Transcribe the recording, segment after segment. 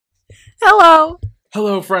Hello.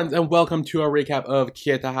 Hello, friends, and welcome to our recap of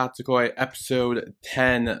Kieta Hatsukoi, episode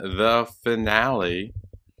 10, the finale.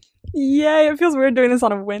 Yay, it feels weird doing this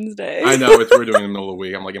on a Wednesday. I know, it's weird doing it in the middle of the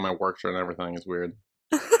week. I'm like in my work shirt and everything. It's weird.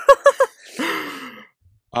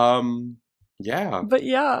 Yeah. But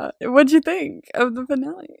yeah, what'd you think of the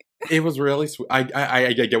finale? It was really sweet.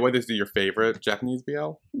 I get why this is your favorite Japanese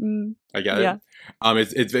BL. I get it.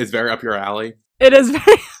 It's very up your alley. It is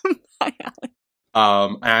very up my alley.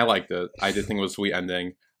 And I liked it. I did think it was a sweet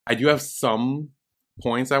ending. I do have some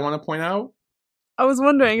points I want to point out. I was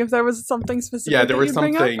wondering if there was something specific. Yeah, there were some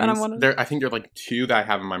things. I think there are like two that I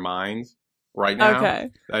have in my mind right now.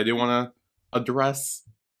 Okay. That I do want to address.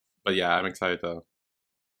 But yeah, I'm excited to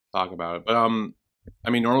talk about it. But I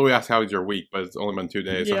mean, normally we ask how was your week, but it's only been 2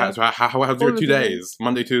 days. Yeah. So how's your 2 days?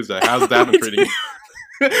 Monday, Tuesday. How's that been treating you?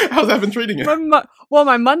 How's that been treating you?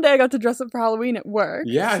 My Monday I got to dress up for Halloween at work.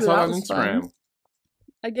 Yeah, I saw that on Instagram. Fun.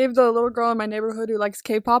 I gave the little girl in my neighborhood who likes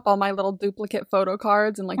K-pop all my little duplicate photo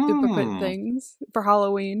cards and like duplicate things for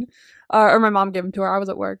Halloween. Or my mom gave them to her. I was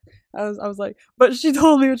at work. I was like, but she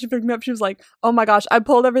told me when she picked me up, she was like, "Oh my gosh!" I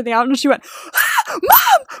pulled everything out and she went, "Mom,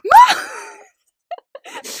 Mom!"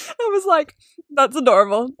 I was like, "That's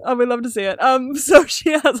adorable. We love to see it." So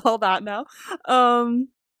she has all that now.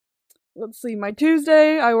 Let's see. My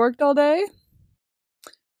Tuesday, I worked all day.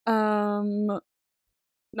 Not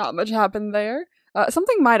much happened there.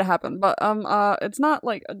 Something might have happened, but it's not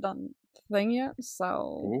like a done thing yet, so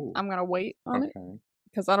Ooh. I'm gonna wait on it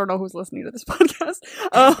because I don't know who's listening to this podcast.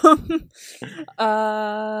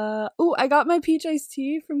 I got my peach iced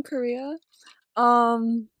tea from Korea.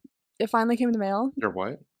 It finally came in the mail. Your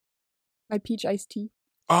what? My peach iced tea.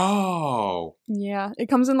 Oh. Yeah, it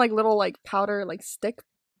comes in like little like powder like stick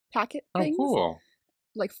packet things. Oh, cool.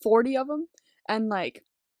 Like 40 of them, and like.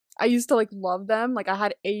 I used to like love them. Like I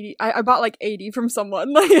had 80. I bought like 80 from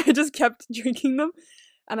someone. Like I just kept drinking them,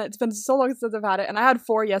 and it's been so long since I've had it. And I had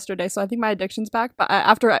 4 yesterday, so I think my addiction's back. But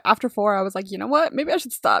after 4, I was like, you know what? Maybe I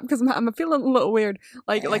should stop because I'm feeling a little weird.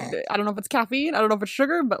 Like I don't know if it's caffeine. I don't know if it's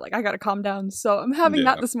sugar, but like I gotta calm down. So I'm having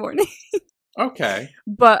that this morning. Okay.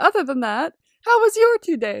 But other than that, how was your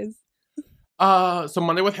 2 days? So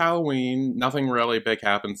Monday with Halloween, nothing really big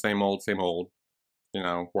happened. Same old, same old. You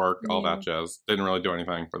know, work, all that jazz. Didn't really do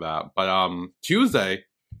anything for that. But Tuesday,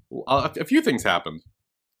 a few things happened.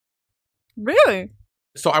 Really?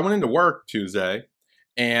 So I went into work Tuesday,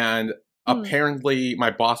 and apparently my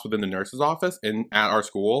boss within the nurse's office at our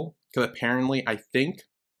school, because apparently I think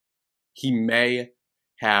he may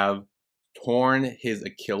have torn his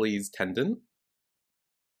Achilles tendon.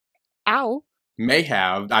 Ow. May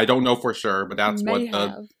have. I don't know for sure, but that's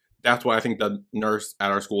what I think the nurse at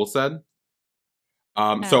our school said.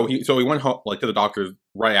 So he went home like to the doctor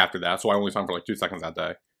right after that. So I only saw him for like 2 seconds that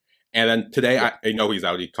day. And then today, I know he's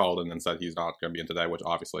out. He called and then said he's not going to be in today, which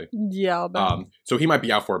obviously. Yeah. So he might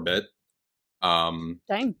be out for a bit.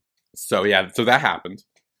 Dang. So yeah, so that happened.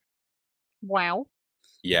 Wow.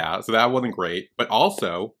 Yeah, so that wasn't great. But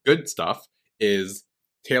also, good stuff is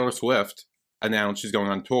Taylor Swift announced she's going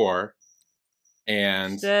on tour.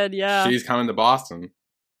 And she's coming to Boston.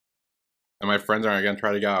 And my friends are going to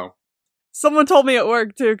try to go. Someone told me at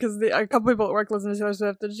work, too, because a couple people at work listen to Taylor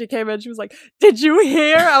Swift, and she came in, she was like, "Did you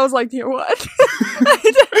hear?" I was like, "Hear what?"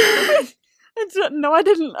 No, I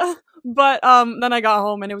didn't. But then I got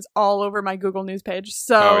home, and it was all over my Google News page.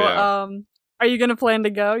 So, are you going to plan to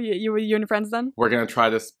go? You and your friends then? We're going to try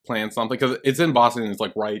to plan something, because it's in Boston, and it's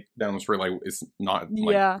like right down the street. Like, it's not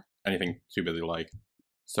like anything too busy like.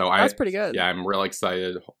 So that's pretty good. Yeah, I'm really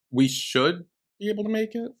excited. We should be able to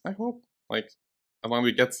make it, I hope. Like, as long as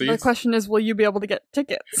we get seats. The question is, will you be able to get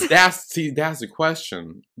tickets? That's the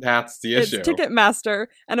question. That's the issue. It's Ticketmaster,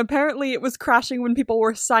 and apparently it was crashing when people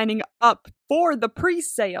were signing up for the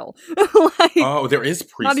pre-sale. Oh, there is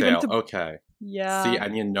pre-sale. Okay. Yeah. See, I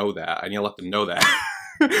need to know that. I need to let them know that.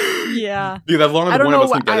 Yeah. Dude, as long as one of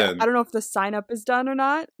us can get in. I don't know if the sign-up is done or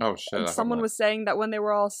not. Oh, shit. And someone was saying that when they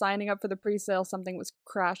were all signing up for the pre-sale, something was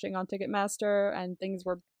crashing on Ticketmaster, and things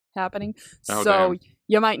were happening. Oh, so damn.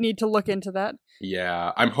 You might need to look into that.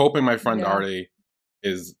 Yeah, I'm hoping my friend already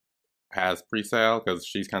has pre-sale, because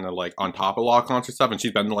she's kind of like on top of a lot of concert stuff, and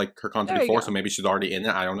she's been to like her concert before, so maybe she's already in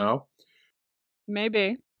it. I don't know.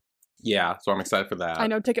 Maybe. Yeah, so I'm excited for that. I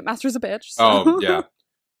know Ticketmaster's a bitch. So. Oh yeah,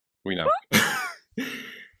 we know.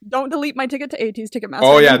 Don't delete my ticket to AT's Ticketmaster.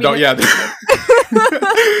 Oh yeah, don't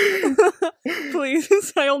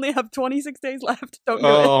Please, I only have 26 days left. Don't do it.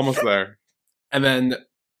 Almost there. And then,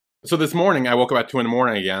 so this morning I woke up at 2 a.m.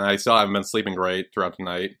 again. I still haven't been sleeping great throughout the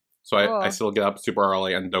night, so I still get up super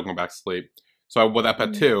early and don't go back to sleep. So I woke up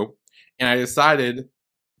at 2, and I decided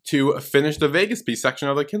to finish the Vegas Piece section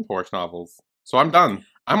of the Kinporch novels. So I'm done.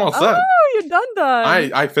 I'm all set. Oh, you're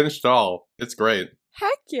done. I finished it all. It's great.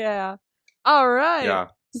 Heck yeah! All right. Yeah.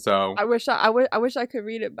 So I wish I could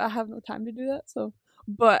read it, but I have no time to do that. So,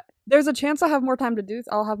 but there's a chance I'll have more time to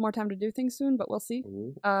do things soon. But we'll see.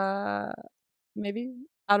 Maybe,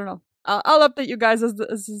 I don't know. I'll update you guys as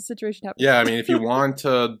the situation happens. Yeah, I mean, if you want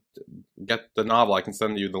to get the novel, I can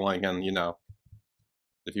send you the link, and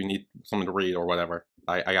if you need something to read or whatever,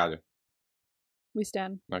 I got it. We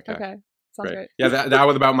stand. Okay. Sounds great. Yeah, that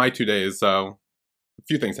was about my 2 days, so a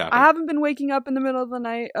few things happened. I haven't been waking up in the middle of the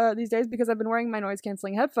night these days because I've been wearing my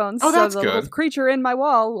noise-canceling headphones. Oh, that's so good. The little creature in my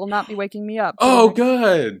wall will not be waking me up. Oh,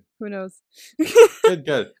 good. Who knows?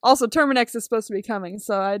 Good. Also, Terminex is supposed to be coming,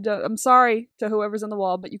 so I'm sorry to whoever's in the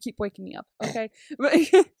wall, but you keep waking me up, okay?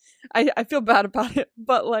 I feel bad about it,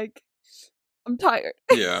 but, like, I'm tired.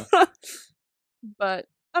 Yeah. But,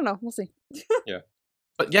 I don't know. We'll see. Yeah.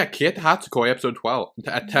 But yeah, Kieta Hatsukoi episode 12.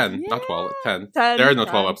 At 10. Yeah. Not 12, 10. 10. There are no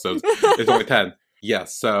 12 episodes. It's only 10.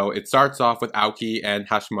 Yes, so it starts off with Aoki and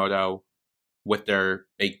Hashimoto with their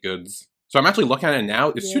baked goods. So I'm actually looking at it now.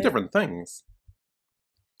 It's two different things.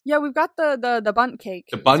 Yeah, we've got the bundt cake.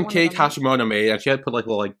 The bundt cake Hashimoto made, and she had put like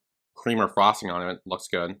little cream or frosting on it. Looks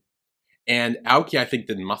good. And Aoki, I think,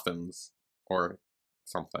 did muffins or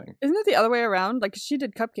something. Isn't it the other way around? Like, she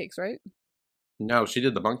did cupcakes, right? No, she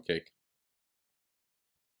did the bundt cake.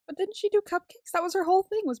 But didn't she do cupcakes? That was her whole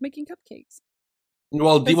thing, was making cupcakes.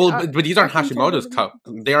 Well, but these aren't Hashimoto's cup.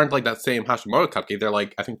 They aren't like that same Hashimoto cupcake. They're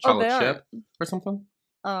like, I think, chocolate chip or something.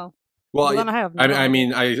 Oh. Well, then I have.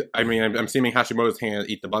 I'm assuming Hashimoto's hands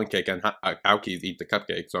eat the bundt cake and Aoki's eat the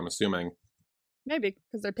cupcake. So I'm assuming. Maybe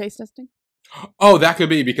because they're taste testing. Oh, that could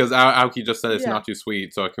be because Aoki just said it's not too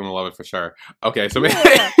sweet, so Akuma will love it for sure. Okay, so maybe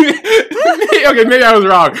maybe I was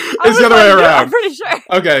wrong. It's the other way around. I'm pretty sure.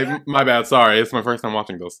 Okay, my bad. Sorry, it's my first time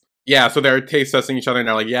watching this. Yeah, so they're taste testing each other, and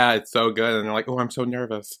they're like, "Yeah, it's so good," and they're like, "Oh, I'm so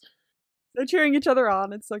nervous." They're cheering each other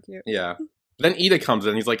on. It's so cute. Yeah. Then Ida comes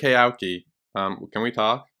in. He's like, "Hey, Aoki, can we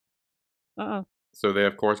talk?" So they,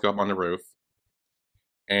 of course, go up on the roof,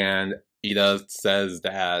 and Ida says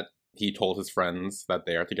that he told his friends that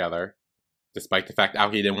they are together, despite the fact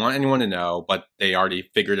Aoki didn't want anyone to know, but they already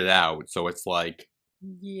figured it out. So it's like,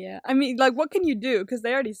 yeah, I mean, like, what can you do? Because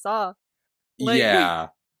they already saw. Like, yeah.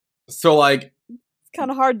 So like, it's kind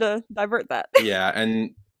of hard to divert that. Yeah,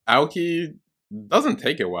 and Aoki doesn't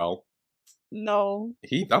take it well. No.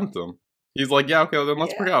 He dumped him. He's like, yeah, okay, then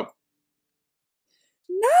let's break up.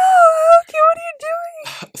 No, Aoki, what are you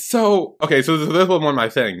doing? So, okay, so this was one of my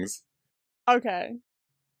things. Okay.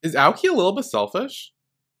 Is Aoki a little bit selfish?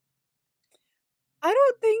 I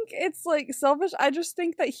don't think it's, like, selfish. I just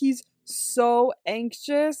think that he's so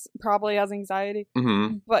anxious, probably has anxiety,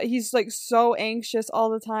 but he's, like, so anxious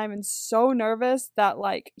all the time and so nervous that,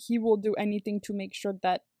 like, he will do anything to make sure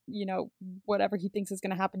that, you know, whatever he thinks is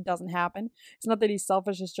going to happen doesn't happen. It's not that he's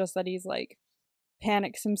selfish, it's just that he's, like,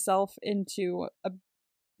 panics himself into a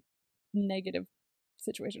negative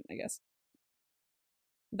situation, I guess.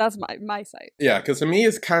 That's my side. Yeah, because to me,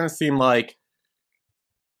 it kind of seemed like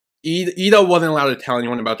Ida wasn't allowed to tell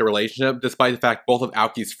anyone about the relationship, despite the fact both of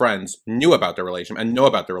Aoki's friends knew about the relationship and know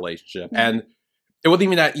about the relationship. And it wasn't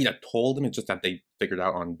even that Ida told them, it's just that they figured it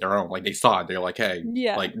out on their own. Like, they saw it. They're like, hey.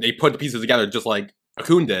 Yeah. Like, they put the pieces together just like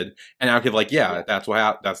Akun did. And Aoki's like, yeah, that's what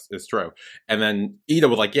happened. It's true. And then Ida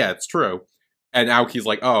was like, yeah, it's true. And Aoki's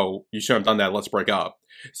like, oh, you shouldn't have done that. Let's break up.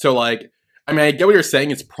 So, like, I mean, I get what you're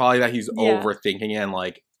saying. It's probably that he's overthinking it. And,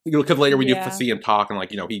 like, because later we do see him talk and,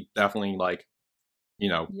 like, you know, he definitely, like, you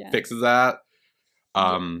know, fixes that.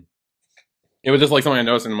 It was just like something I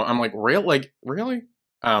noticed, and I'm like, really?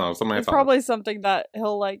 I don't know. Something it's probably something that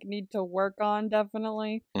he'll like need to work on,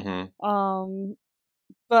 definitely.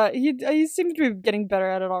 But he seems to be getting better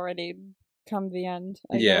at it already. Come the end,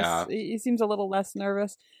 I guess. He seems a little less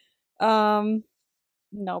nervous. No,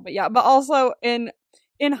 but also in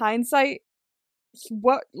hindsight,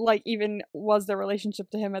 what like even was the relationship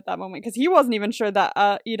to him at that moment? Because he wasn't even sure that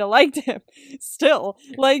Ida liked him still,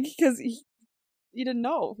 like, because he didn't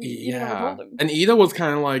know. He never told him. And Ida was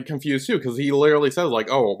kind of like confused too, because he literally says like,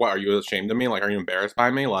 oh, what, are you ashamed of me? Like, are you embarrassed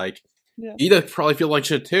by me? Like, Ida probably feel like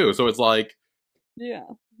shit too, so it's like, it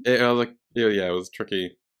was like, it was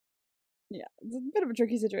tricky. It's a bit of a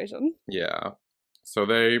tricky situation. So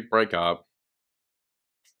they break up.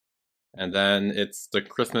 And then it's the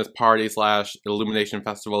Christmas party / Illumination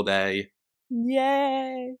Festival day.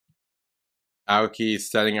 Yay!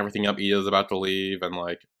 Aoki's setting everything up. Ida's about to leave, and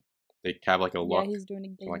like they have like a look. Yeah, he's doing a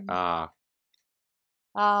game. Like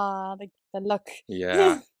the look.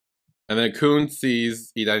 Yeah. And then Kun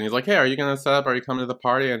sees Ida and he's like, hey, are you going to set up? Are you coming to the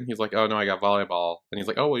party? And he's like, oh, no, I got volleyball. And he's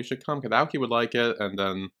like, oh, well, you should come because Aoki would like it. And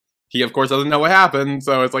then he, of course, doesn't know what happened.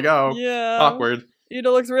 So it's like, oh, awkward.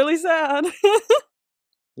 Ida looks really sad.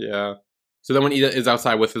 Yeah. So then when Ida is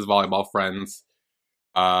outside with his volleyball friends,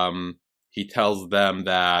 he tells them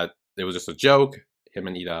that it was just a joke. Him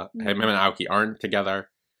and Aoki aren't together.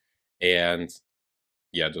 And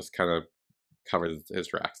yeah, just kind of covers his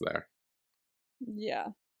tracks there. Yeah.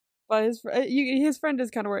 But his friend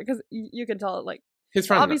is kind of worried because you can tell, like, his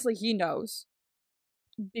friend obviously he knows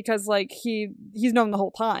because, like, he's known the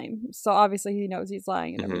whole time, so obviously he knows he's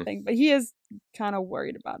lying and everything. But he is kind of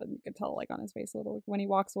worried about it. You can tell, like, on his face a little, like, when he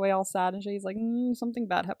walks away all sad and shit. He's like, something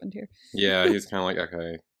bad happened here. Yeah, he's kind of like,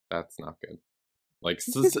 okay, that's not good. Like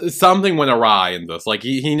something went awry in this. Like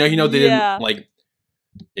he know they didn't like.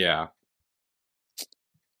 Yeah.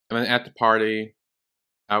 And then at the party,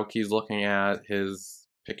 Aoki's looking at his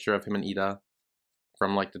picture of him and Ida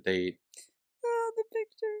from, like, the date. Oh, the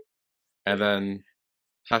picture. And then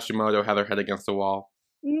Hashimoto had her head against the wall.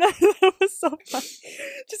 That was so funny.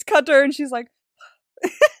 Just cut to her and she's like...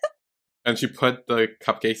 And she put the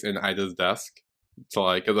cupcakes in Ida's desk. So,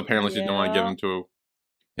 like, because apparently she didn't want to give them to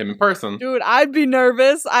him in person. Dude, I'd be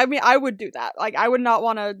nervous. I mean, I would do that. Like, I would not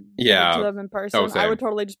want to give it to them in person. Oh, I would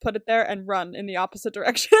totally just put it there and run in the opposite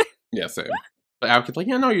direction. Yeah, same. But Aoki's like,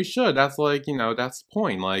 yeah, no, you should. That's, like, that's the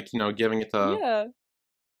point. Like, giving it to... Yeah.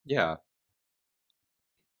 Yeah.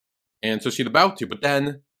 And so she's about to, but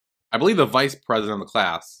then I believe the vice president of the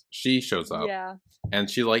class, she shows up. Yeah. And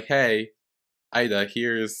she's like, hey, Ida,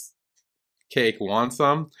 here's cake. Want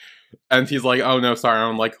some? And he's like, oh, no, sorry, I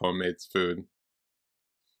don't like homemade food.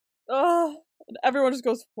 Oh, everyone just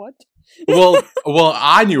goes, what? well,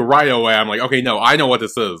 I knew right away. I'm like, okay, no, I know what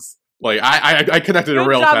this is. Like, I connected it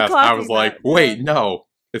real fast. I was like, wait, no,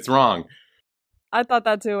 it's wrong. I thought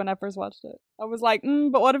that too when I first watched it. I was like,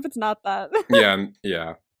 but what if it's not that?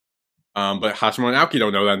 Yeah. But Hashimoto and Aoki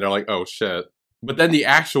don't know that, and they're like, oh, shit. But then the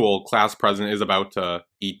actual class president is about to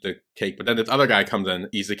eat the cake, but then this other guy comes in,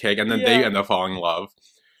 eats the cake, and then they end up falling in love.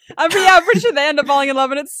 I mean, yeah, I'm pretty sure they end up falling in love,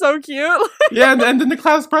 and it's so cute. Yeah, and then the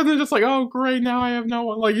class president is just like, oh, great, now I have no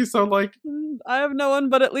one. Like, he's so like... I have no one,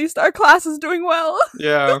 but at least our class is doing well.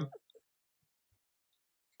 Yeah.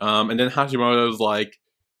 And then Hashimoto's, like,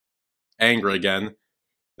 angry again.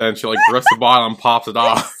 Then she, like, grips the bottle and pops it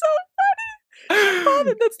off. It's so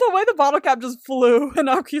funny. That's the way the bottle cap just flew. And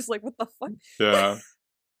Aoki's like, what the fuck? Yeah.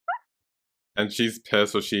 And she's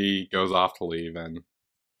pissed, so she goes off to leave, and...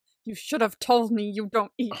 You should have told me you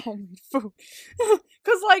don't eat homemade food.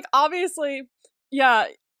 Because, like, obviously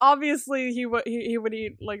he would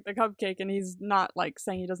eat, like, the cupcake, and he's not, like,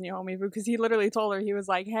 saying he doesn't eat homemade food, because he literally told her, he was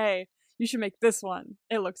like, hey, you should make this one.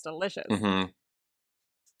 It looks delicious.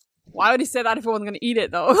 Why would he say that if he wasn't going to eat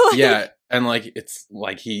it, though? Yeah, and, like, it's,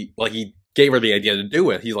 like, he gave her the idea to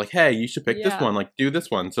do it. He's like, hey, you should pick this one, like, do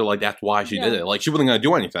this one. So, like, that's why she did it. Like, she wasn't going to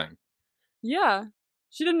do anything. Yeah.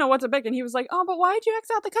 She didn't know what to pick, and he was like, oh, but why'd you X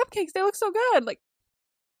out the cupcakes? They look so good. Like,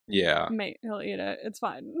 yeah. Mate, he'll eat it. It's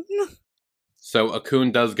fine. So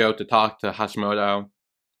Akun does go to talk to Hashimoto,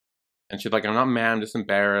 and she's like, I'm not mad, I'm just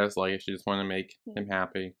embarrassed. Like, she just wanted to make him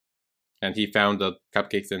happy. And he found the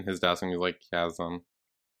cupcakes in his desk, and he's like, he has them.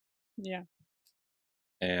 Yeah.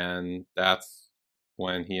 And that's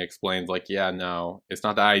when he explains, like, yeah, no, it's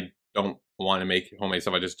not that I don't want to make homemade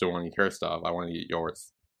stuff, I just don't want to eat your stuff. I want to eat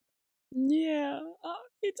yours. Yeah.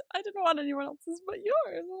 I didn't want anyone else's but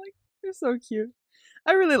yours. Like, they're so cute.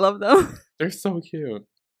 I really love them. They're so cute.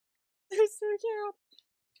 They're so cute.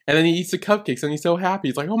 And then he eats the cupcakes, and he's so happy.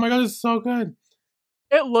 He's like, oh my god, it's so good.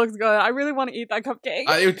 It looks good. I really want to eat that cupcake.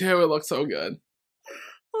 I do too. It looks so good.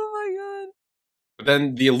 Oh my god. But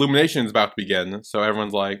then the illumination is about to begin, so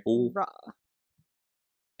everyone's like, ooh. Rah.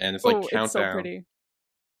 And it's like countdown. It's so pretty.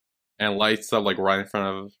 And lights up, like, right in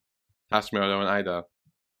front of Hashimoto and Ida.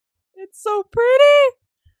 It's so pretty.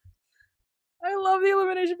 I love the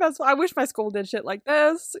Illumination Festival. I wish my school did shit like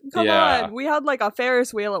this. Come on. We had, like, a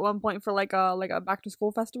Ferris wheel at one point for, like a back to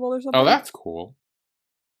school festival or something. Oh, that's cool.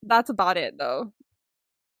 That's about it, though.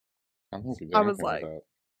 I was like,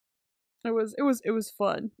 it was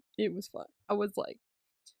fun. It was fun. I was like,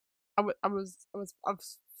 I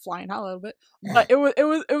was flying out a little bit, but it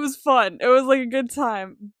was fun. It was like a good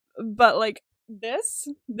time. But like this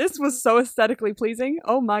was so aesthetically pleasing.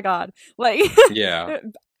 Oh my god! Like, yeah.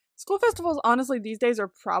 School festivals, honestly, these days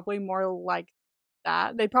are probably more like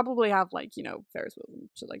that. They probably have, like, you know, Ferris wheels and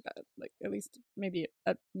shit like that. Like, at least maybe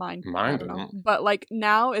at mine. I don't know. But like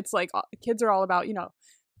now, it's like kids are all about, you know,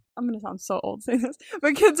 I'm gonna sound so old saying this,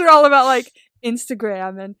 but kids are all about like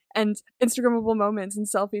Instagram and Instagrammable moments and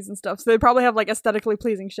selfies and stuff. So they probably have like aesthetically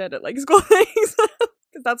pleasing shit at like school things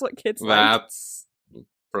because that's what kids like. That's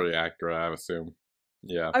pretty accurate, I assume.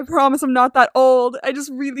 Yeah. I promise I'm not that old. I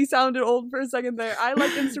just really sounded old for a second there. I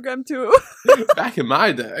like Instagram too. Back in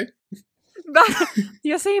my day.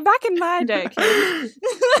 You see, back in my day, kids.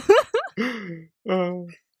 Oh.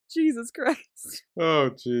 Jesus Christ. Oh,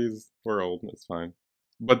 jeez. We're old. It's fine.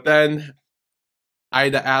 But then I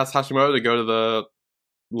had to ask Hashimoto to go to the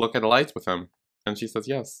look at the lights with him. And she says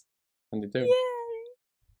yes. And they do. Yay!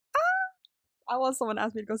 Ah! I want someone to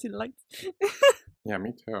ask me to go see the lights. Yeah,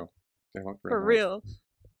 me too. They look For nice. real.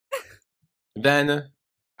 Then,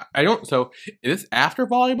 so is this after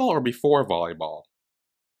volleyball or before volleyball?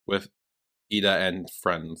 With Ida and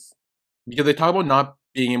friends? Because they talk about not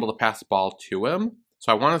being able to pass the ball to him.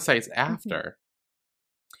 So I want to say it's after.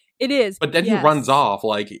 It is. But then he runs off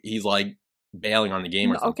like he's like bailing on the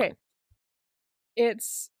game or something. Okay.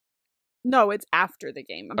 It's after the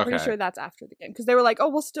game. I'm pretty sure that's after the game. Because they were like,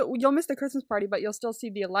 oh, you'll miss the Christmas party, but you'll still see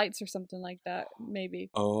the lights or something like that, maybe.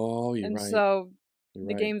 Oh, you're right. And so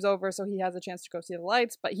the game's over, so he has a chance to go see the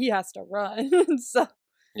lights, but he has to run. So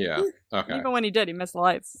yeah. Okay. Even when he did, he missed the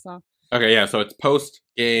lights. So okay, yeah, so it's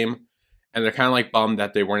post-game, and they're kind of like bummed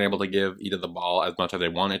that they weren't able to give Ida the ball as much as they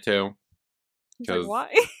wanted to. He's like,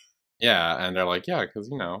 why? Yeah, and they're like, yeah, because,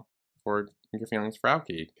 for your feelings for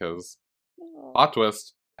Aoki, because plot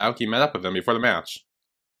twist, Aoki met up with him before the match.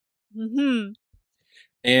 Mm-hmm.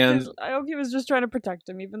 And Aoki was just trying to protect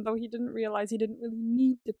him, even though he didn't realize he didn't really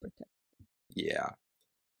need to protect him. Yeah.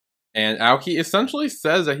 And Aoki essentially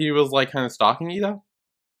says that he was, like, kind of stalking Ida.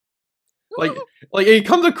 Like it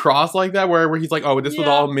comes across like that, where he's like, oh, this was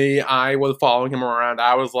all me. I was following him around.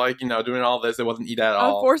 I was, like, doing all this. It wasn't Ida at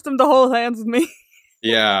all. I forced him to hold hands with me.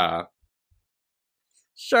 Yeah.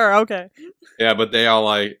 Sure, okay. Yeah, but they're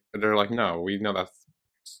like, no, we know that's,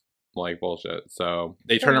 like, bullshit. So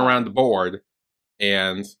they turn around the board,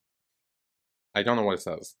 and I don't know what it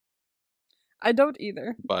says. I don't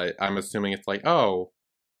either. But I'm assuming it's like, oh.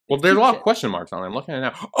 Well, there's a lot of question marks on it. I'm looking at it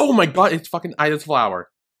now. Oh my god, it's fucking Ida's flower.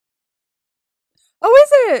 Oh,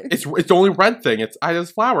 is it? It's the only red thing. It's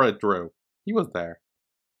Ida's flower it drew. He was there.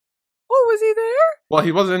 Oh, was he there? Well,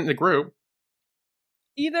 he wasn't in the group.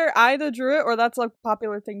 Either Ida drew it, or that's like a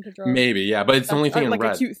popular thing to draw. Maybe, yeah, but it's the only thing in like red.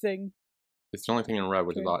 Like a cute thing. It's the only thing in red,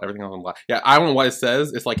 which is everything else in black. Yeah, I don't know what it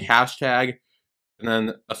says. It's like hashtag, and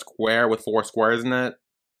then a square with 4 squares in it,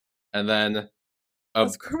 and then a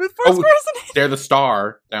square with 4 squares in it. There's the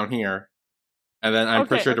star down here, and then I'm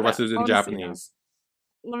pretty sure the rest is in Japanese.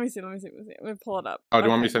 Let me see. Let me pull it up. Oh, do you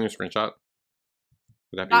want me to send you a screenshot?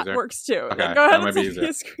 Would that be easier? That works too. Okay, go ahead that might be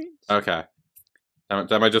easier. Okay.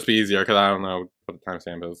 That might just be easier, because I don't know what the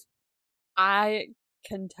timestamp is. I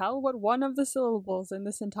can tell what one of the syllables in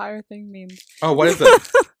this entire thing means. Oh, what is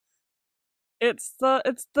it? It's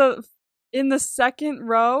the in the second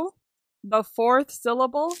row, the 4th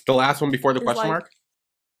syllable. The last one before the question mark?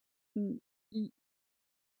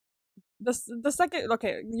 The second,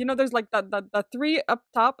 okay, there's like the 3 up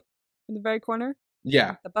top in the very corner.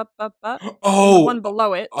 Yeah. The Oh, the one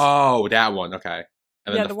below it. Oh, that one. Okay.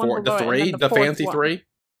 And then the 3, the fancy one. 3.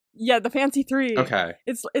 Yeah, the fancy 3. Okay.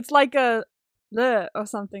 It's like a or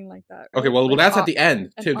something like that. Right? Okay, well, that's at the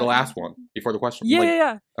end too. The last one before the question.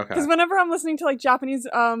 Yeah. Okay. Because whenever I'm listening to like Japanese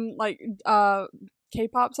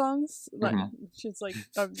K-pop songs, like it's like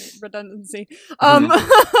a redundancy.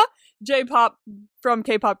 J-pop from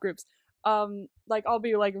K-pop groups. Like I'll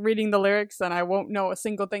be like reading the lyrics and I won't know a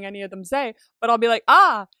single thing any of them say, but I'll be like,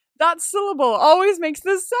 that syllable always makes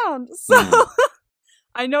this sound. So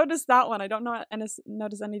I noticed that one. I don't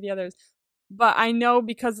notice any of the others, but I know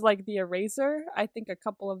because like the eraser, I think a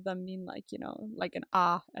couple of them mean like like an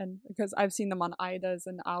and because I've seen them on Ida's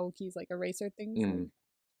and Aoki's like eraser things.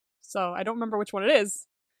 So I don't remember which one it is,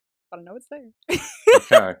 but I know it's there.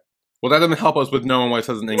 Okay. Well, that doesn't help us with knowing what it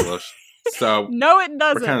says in English. So no, it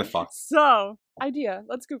doesn't. We're kind of fucked. So idea.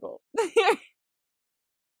 Let's Google.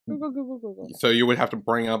 Google. So you would have to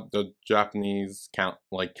bring up the Japanese type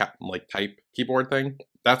keyboard thing.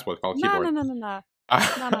 That's what it's called. Keyboard. No.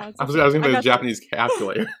 I was going to say the Japanese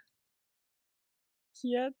calculator.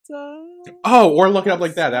 Kieta. Oh, or look it up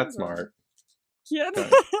like that. That's smart. Kieta.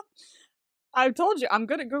 Okay. I told you, I'm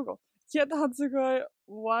good at Google. Kieta Hatsukoi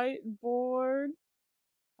whiteboard.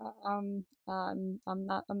 I'm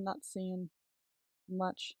not seeing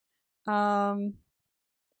much.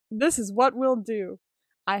 This is what we'll do.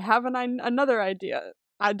 I have another idea.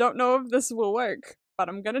 I don't know if this will work, but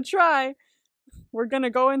I'm gonna try. We're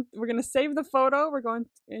gonna save the photo. We're going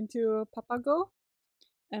into Papago,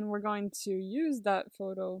 and we're going to use that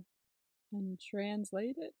photo and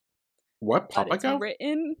translate it. What? Papago? It's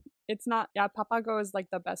written. It's not. Yeah, Papago is like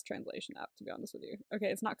the best translation app, to be honest with you. Okay,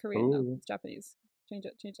 it's not Korean though. It's Japanese. Change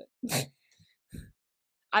it.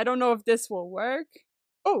 I don't know if this will work.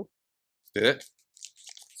 Oh. Did it?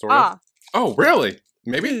 Sort of. Oh, really?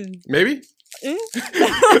 Maybe? Maybe?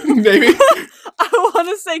 Maybe? I want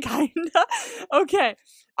to say kinda. Okay.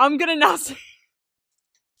 I'm gonna now say...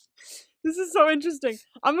 This is so interesting.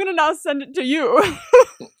 I'm gonna now send it to you.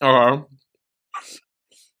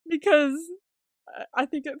 Because I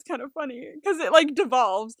think it's kind of funny. Because it, like,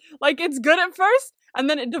 devolves. Like, it's good at first, and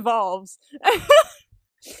then it devolves.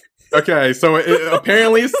 Okay, so it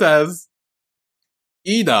apparently says,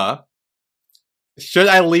 Ida, should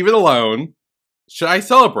I leave it alone? Should I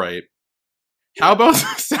celebrate? How about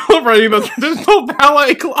celebrating the traditional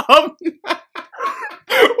ballet club?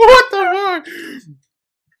 What the fuck?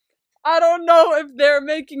 I don't know if they're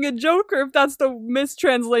making a joke or if that's the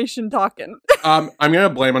mistranslation talking. I'm gonna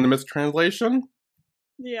blame on the mistranslation.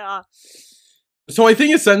 Yeah. So I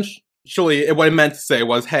think essentially what it meant to say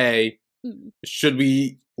was, hey, should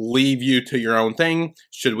we leave you to your own thing?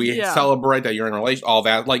 Should we celebrate that you're in a relation? All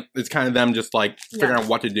that. Like, it's kind of them just, like, figuring out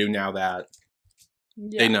what to do now that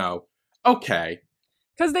they know. Okay.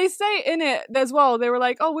 Because they say in it as well, they were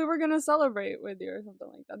like, oh, we were going to celebrate with you or something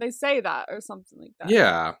like that. They say that or something like that.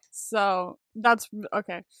 Yeah. So, that's,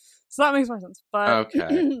 okay. So that makes more sense. But,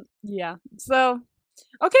 okay. Yeah. So,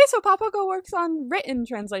 okay, so Papago works on written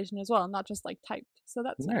translation as well, not just, like, typed. So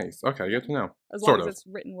that's nice. Okay, good to know. As long as it's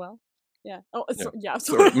written well. Yeah. Oh, yeah.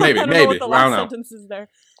 Maybe. I don't know. Sentence is there.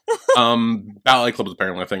 Ballet club is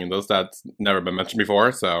apparently a thing in those. That's never been mentioned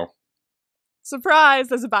before, so. Surprise!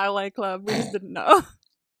 There's a ballet club. We just didn't know.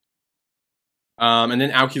 And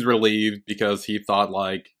then Aoki's relieved because he thought,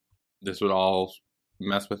 like, this would all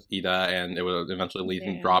mess with Ida and it would eventually lead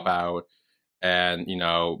him to drop out and, you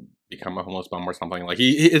know, become a homeless bum or something. Like,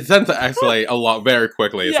 it tends to escalate a lot very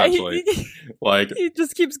quickly, essentially. He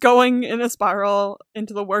just keeps going in a spiral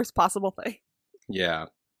into the worst possible thing. Yeah.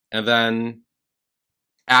 And then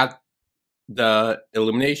at the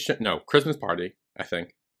Christmas party, I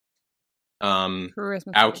think.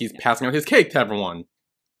 Aoki's passing out his cake to everyone.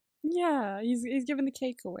 Yeah, he's giving the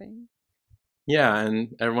cake away. Yeah,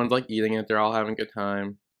 and everyone's like eating it. They're all having a good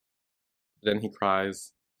time. Then he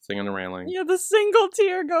cries, singing on the railing. Yeah, the single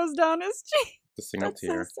tear goes down his cheek. The single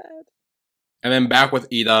tear. So sad. And then back with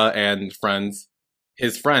Ida and friends.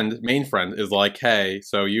 His main friend, is like, hey,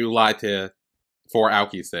 so you lied for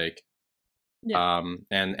Aoki's sake. Yeah.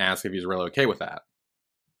 And ask if he's really okay with that.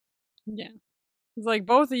 Yeah. It's like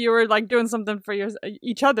both of you are like doing something for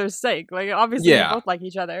each other's sake. Like obviously you both like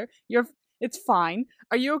each other. It's fine.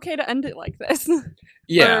 Are you okay to end it like this?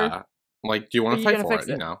 Yeah. Like, do you want to fight for it?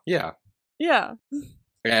 You know? Yeah. Yeah.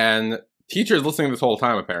 And teacher's listening this whole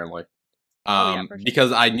time apparently. Sure.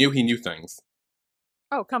 Because I knew he knew things.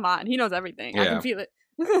 Oh, come on. He knows everything. Yeah. I can feel it.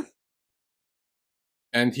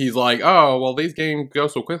 And he's like, oh, well, these games go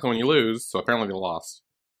so quickly when you lose, so apparently they lost.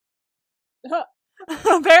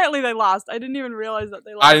 Apparently they lost. I didn't even realize that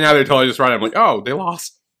they lost. I didn't know they totally just right. I'm like, oh, they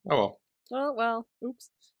lost. Oh, well. Oh, well. Oops.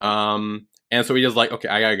 And so he just like, okay,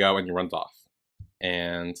 I gotta go, and he runs off.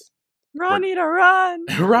 And... Run, Ida, run!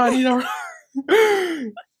 Run, Ida,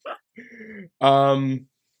 run!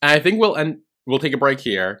 I think we'll take a break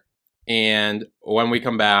here, and when we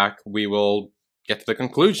come back, we will get to the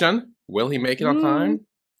conclusion. Will he make it on time?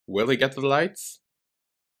 Will he get to the lights?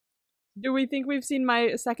 Do we think we've seen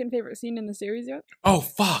my second favorite scene in the series yet? Oh,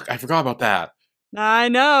 fuck. I forgot about that. I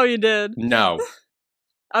know you did. No.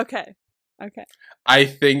 Okay. I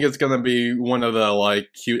think it's gonna be one of the, like,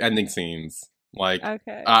 cute ending scenes. Like,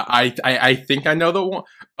 okay. I think I know the one.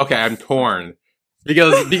 Okay, I'm torn.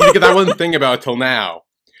 Because I wasn't thinking about it till now.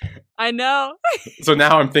 I know. So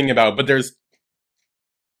now I'm thinking about it, but there's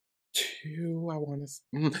two I want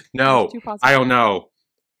to... No, I don't know.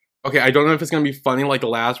 Okay, I don't know if it's going to be funny like the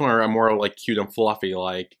last one or more like cute and fluffy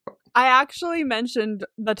like... I actually mentioned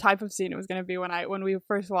the type of scene it was going to be when we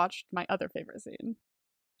first watched my other favorite scene.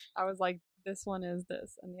 I was like, this one is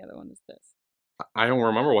this, and the other one is this. I don't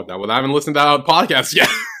remember what that was. I haven't listened to that podcast yet.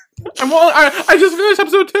 I just finished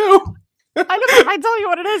episode 2. I know, if I tell you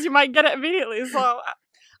what it is, you might get it immediately, so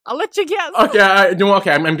I'll let you guess.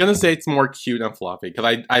 Okay, I'm going to say it's more cute and fluffy,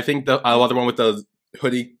 because I think the other one with the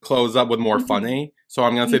hoodie close up was more funny, so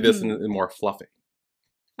I'm going to say this is more fluffy.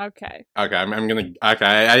 Okay. Okay, I'm going to... Okay,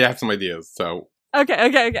 I have some ideas, so...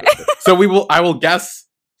 Okay. So I will guess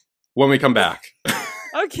when we come back.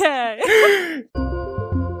 Okay.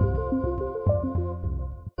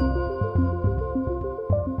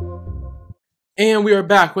 And we are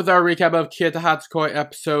back with our recap of Kieta Hatsukoi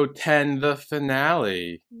episode 10, the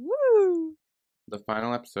finale. Woo! The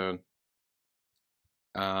final episode.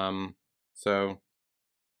 So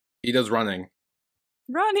Ida's running.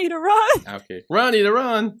 Run, Ida, run! Okay. Run, Ida,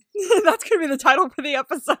 run! That's gonna be the title for the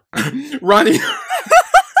episode. Run, Ida.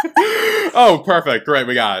 Oh, perfect. Great,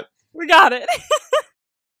 we got it. We got it.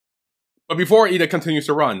 But before Ida continues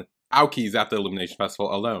to run, Aoki's at the Illumination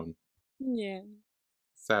Festival alone. Yeah.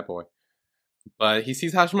 Sad boy. But he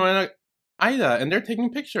sees Hashimo and Ida, and they're taking a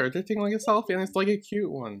picture. They're taking like a selfie, and it's like a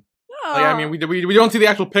cute one. Like, I mean, we don't see the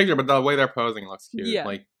actual picture, but the way they're posing looks cute. Yeah.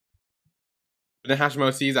 Like, but then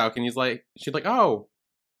Hashimo sees Aoki, and she's like, oh,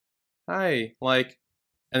 hi. Like,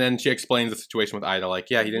 and then she explains the situation with Ida. Like,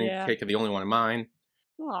 yeah, he didn't take the only one of mine.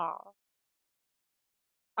 Aww.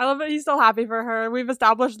 I love that he's still happy for her. We've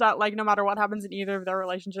established that, like, no matter what happens in either of their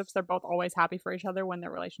relationships, they're both always happy for each other when their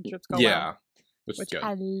relationships go well. Which is good.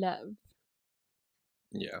 I love.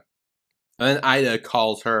 Yeah. And then Ida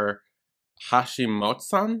calls her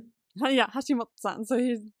Hashimoto-san? Yeah, Hashimoto-san. So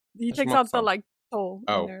he takes out the, like, to. Oh.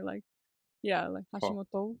 And they're like, yeah, like,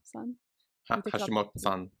 Hashimoto-san.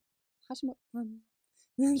 Hashimoto-san. Hashimoto-san.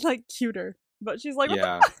 It's, like, cuter. But she's like, what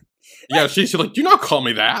yeah. the fuck? Yeah, she's like, do not call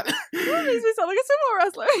me that. That makes me sound like a sumo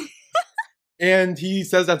wrestler. And he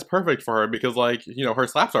says that's perfect for her because, like, you know, her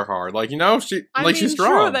slaps are hard. Like, you know, she's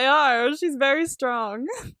strong. True, they are. She's very strong.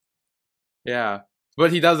 Yeah.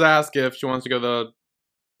 But he does ask if she wants to go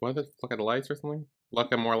look at the lights or something?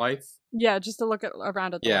 Look at more lights? Yeah, just to look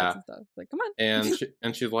around at the lights and stuff. Like, come on.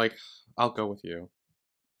 And she's like, I'll go with you.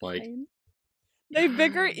 Like, they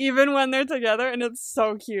bicker even when they're together, and it's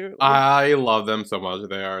so cute. Like, I love them so much.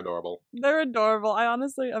 They are adorable. They're adorable. I'm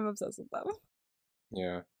obsessed with them.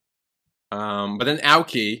 Yeah. But then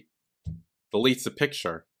Aoki deletes the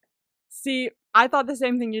picture. See, I thought the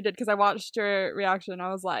same thing you did because I watched your reaction. I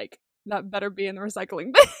was like, that better be in the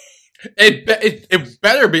recycling bin. It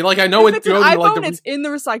better be. Like, I know if it's an iPhone, it's in the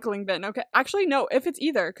recycling bin. Okay. Actually, no. If it's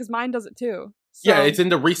either, because mine does it too. So. Yeah, it's in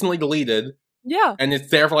the recently deleted. Yeah. And it's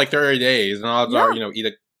there for like 30 days, and odds are, you know,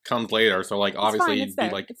 Ida comes later, so like obviously you'd be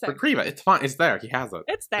like, retrieve it. It's fine. It's there. He has it.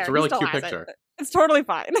 It's there. It's a really cute picture. It's totally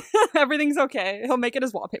fine. Everything's okay. He'll make it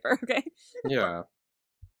as wallpaper. Okay. Yeah.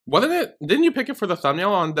 Wasn't it? Didn't you pick it for the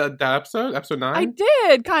thumbnail on that episode 9? I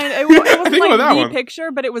did, kind of. It wasn't like the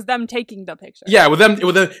picture, but it was them taking the picture. Yeah, with them. It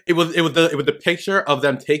was the picture of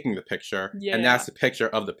them taking the picture, and that's the picture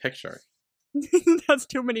of the picture. That's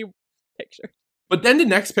too many pictures. But then the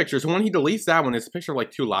next picture, so when he deletes that one, it's a picture of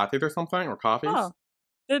like 2 lattes or something, or coffees. Oh.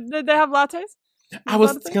 Did they have lattes? I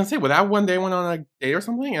was gonna say, well, that one day went on a date or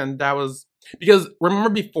something, and that was because remember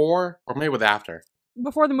before, or maybe it was after.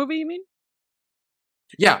 Before the movie, you mean?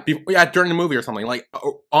 Yeah, during the movie or something. Like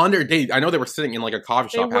on their date, I know they were sitting in like a coffee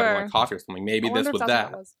shop having like coffee or something. Maybe this was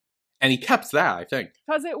that. And he kept that, I think.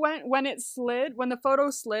 Because it went when the photo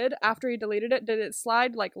slid after he deleted it. Did it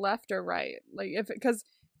slide like left or right? Like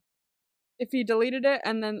if he deleted it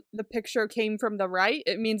and then the picture came from the right,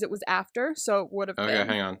 it means it was after. So it would have. Okay,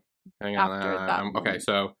 hang on. Okay,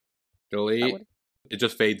 so delete. It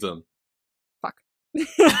just fades in. Fuck.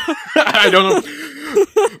 I don't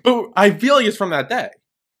know, but I feel like it's from that day.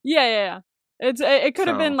 Yeah. It could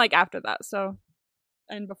have been like after that. So,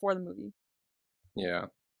 and before the movie. Yeah.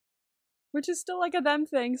 Which is still like a them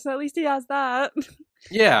thing. So at least he has that.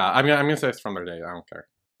 Yeah, I mean, I'm gonna say it's from their day. I don't care.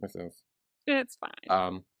 It's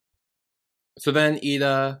fine. So then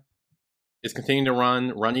Ida is continuing to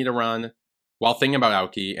run, while thinking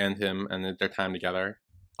about Aoki and him and their time together.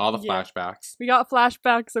 All the flashbacks. We got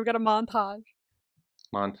flashbacks, so we got a montage.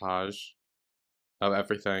 Of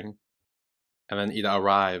everything. And then Ida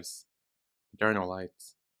arrives. There are no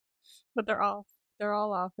lights. But they're off. They're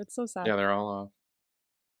all off. It's so sad. Yeah, they're all off.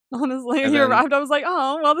 Honestly, when he arrived, I was like,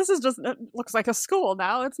 oh, well, this is just, it looks like a school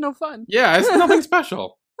now. It's no fun. Yeah, it's nothing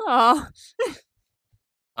special. Aw.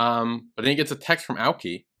 But then he gets a text from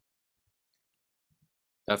Aoki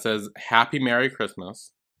that says, Happy Merry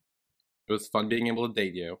Christmas. It was fun being able to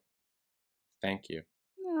date you. Thank you.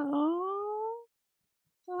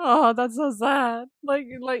 Oh, that's so sad. Like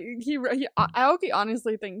Aoki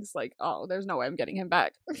honestly thinks like, oh, there's no way I'm getting him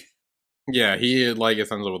back. Yeah, he like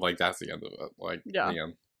essentially would like that's the end of it. Like, yeah.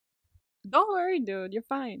 Don't worry, dude. You're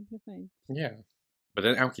fine. Yeah, but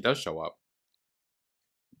then Aoki does show up.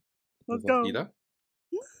 Let's go. Ida?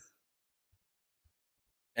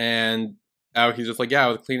 And Aoki's just like, yeah, I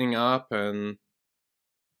was cleaning up and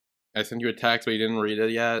I sent you a text, but you didn't read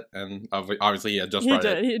it yet. And obviously, he had just read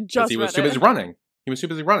it. He just he was too busy running. He was too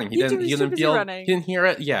busy running. He didn't hear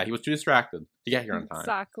it. Yeah, he was too distracted to get here on time.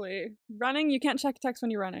 Exactly. Running, you can't check text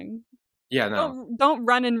when you're running. Yeah, no. Don't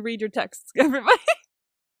run and read your texts, everybody.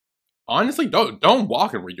 Honestly, don't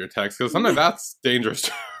walk and read your text because sometimes that's dangerous.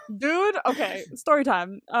 Dude, okay, story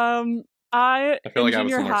time. I feel like I have a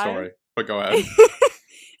similar story, but go ahead.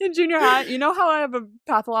 In junior high, you know how I have a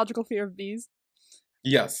pathological fear of bees?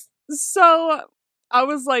 Yes. So I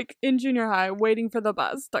was like in junior high waiting for the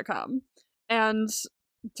bus to come and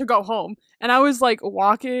to go home. And I was like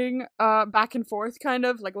walking back and forth kind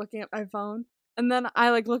of like looking at my phone. And then I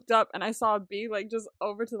like looked up and I saw a bee like just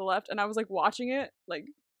over to the left and I was like watching it. Like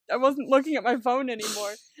I wasn't looking at my phone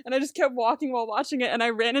anymore. And I just kept walking while watching it and I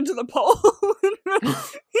ran into the pole.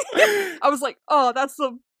 I was like, oh, that's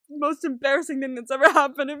the most embarrassing thing that's ever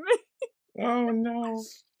happened to me. Oh no.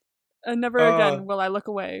 And never again will I look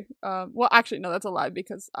away. Well, actually, no, that's a lie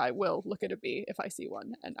because I will look at a bee if I see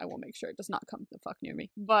one, and I will make sure it does not come the fuck near me.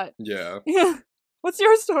 But yeah. What's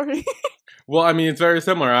your story? Well, I mean, it's very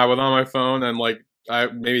similar. I was on my phone and like I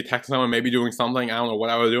maybe texting someone, maybe doing something. I don't know what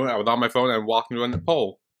I was doing. I was on my phone and walking into the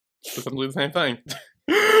pole. Essentially the same thing.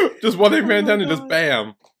 Just one thing ran down and just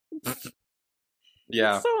bam.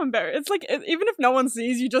 Yeah. It's so embarrassing. It's like even if no one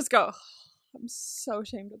sees, you just go. I'm so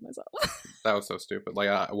ashamed of myself. That was so stupid.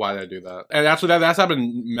 Like, why did I do that? And actually, that's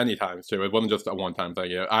happened many times, too. It wasn't just a one-time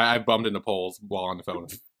thing. I bumped into poles while on the phone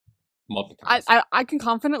multiple times. I can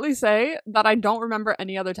confidently say that I don't remember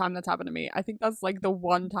any other time that's happened to me. I think that's, like, the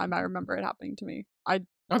one time I remember it happening to me. Oh,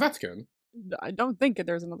 that's good. I don't think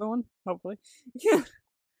there's another one, hopefully.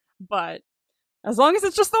 But as long as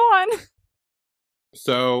it's just the one.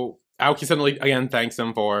 So, Aoki suddenly, again, thanks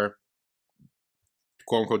him for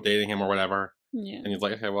quote-unquote dating him or whatever. Yeah. And he's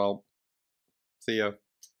like, okay, well, see ya.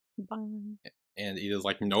 Bye. And Ida's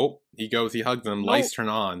like, nope. He goes, he hugs them. Nope. Lights turn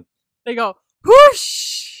on. They go,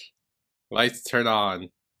 whoosh! Lights turn on.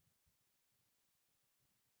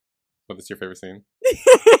 What is your favorite scene?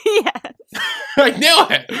 Yes. I knew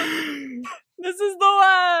it! This is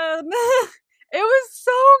the one! It was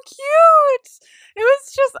so cute! It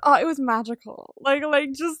was just, it was magical. Like,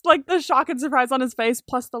 just, like, the shock and surprise on his face,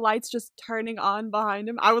 plus the lights just turning on behind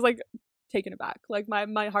him. I was, like, taken aback. Like,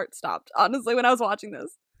 my heart stopped, honestly, when I was watching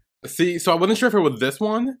this. See, so I wasn't sure if it was this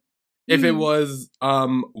one, if it was,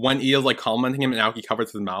 when Ida's, like, complimenting him and Aoki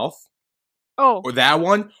covers his mouth. Oh. Or that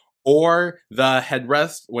one, or the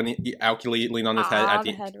headrest, when Aoki leaned on his head at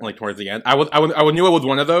the like, towards the end. I knew it was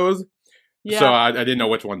one of those. Yeah. So I didn't know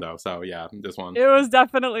which one though. So yeah, this one. It was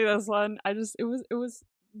definitely this one. It was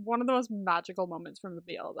one of the most magical moments from a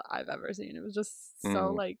BL that I've ever seen. It was just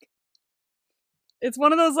so like, it's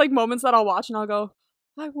one of those like moments that I'll watch and I'll go,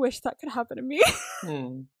 I wish that could happen to me.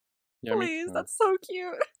 Yeah, please, that's so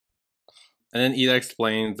cute. And then Ida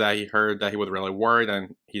explains that he heard that he was really worried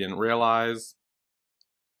and he didn't realize.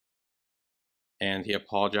 And he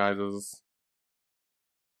apologizes.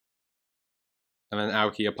 And then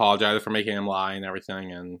Aoki apologized for making him lie and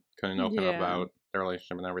everything and couldn't open up about their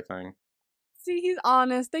relationship and everything. See, he's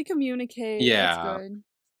honest. They communicate. Yeah. That's good.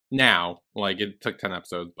 Now, like, it took 10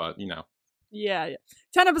 episodes, but, you know. Yeah.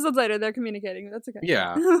 10 episodes later, they're communicating. That's okay.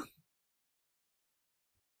 Yeah.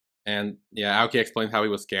 And, yeah, Aoki explained how he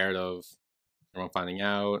was scared of everyone finding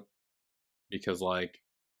out because, like,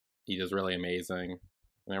 Ida's really amazing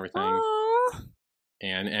and everything. Aww.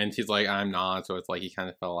 And he's like, I'm not, so it's like he kind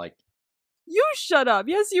of felt like, you shut up.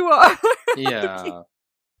 Yes, you are. Yeah.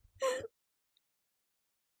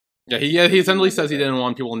 Yeah, he essentially says he didn't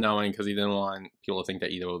want people knowing because he didn't want people to think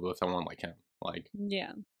that Ida was with someone like him. Like,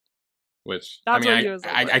 yeah. Which, that's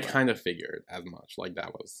I kind of figured as much. Like,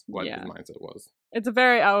 that was what his mindset was. It's a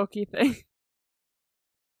very Aoki thing.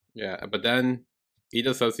 Yeah, but then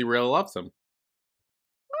Ida says he really loves him.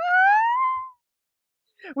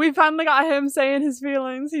 We finally got him saying his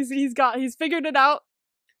feelings. He's figured it out.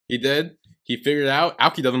 He did. He figured it out.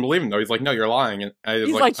 Aoki doesn't believe him though. He's like, no, you're lying. And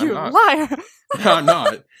he's like, you liar. No, I'm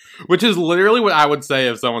not. Which is literally what I would say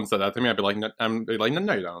if someone said that to me. I'd be like, no,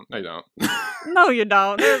 you don't. No, you don't. No, you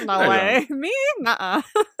don't. There's no way. Me? Nuh-uh.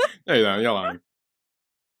 No, you don't. You're lying.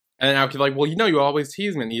 And Aoki's like, well, you always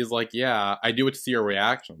tease me. And he's like, yeah, I do it to see your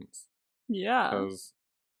reactions. Yeah. Because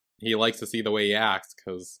he likes to see the way he acts.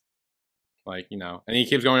 Because, like, and he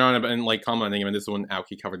keeps going on and like commenting him. And this is when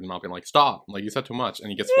Aoki covered him up and like, stop. Like, you said too much. And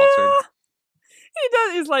he gets flustered. He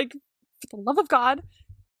does. He's like, for the love of God,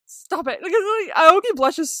 stop it. Because like, Aoki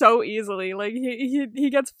blushes so easily. Like he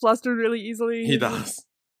gets flustered really easily. He does.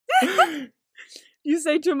 You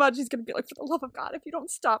say too much, he's gonna be like, for the love of God, if you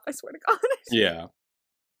don't stop, I swear to God. Yeah.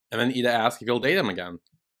 And then Ida asks if he'll date him again.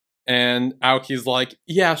 And Aoki's like,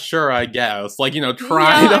 yeah, sure, I guess. Like, trying to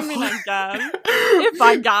I guess. If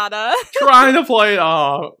I gotta. Trying to play it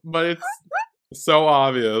off. But it's so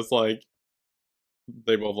obvious, like,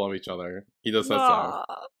 they both love each other. He just says so.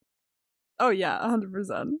 Oh yeah,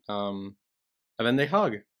 100%. And then they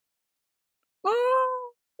hug.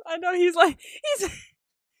 Oh, I know. He's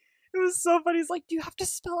It was so funny. He's like, "Do you have to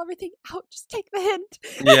spell everything out? Just take the hint."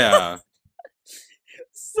 Yeah.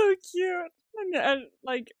 So cute. And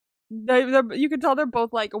like, you can tell they're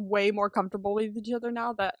both like way more comfortable with each other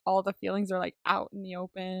now that all the feelings are like out in the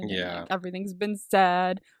open. Yeah. And, like, everything's been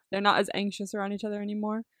said. They're not as anxious around each other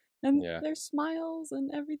anymore. And their smiles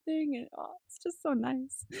and everything. And, it's just so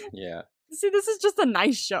nice. Yeah. See, this is just a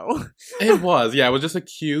nice show. It was. Yeah, it was just a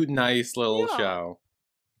cute, nice little show.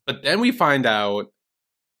 But then we find out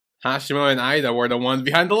Hashimo and Ida were the ones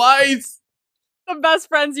behind the lights. The best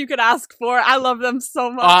friends you could ask for. I love them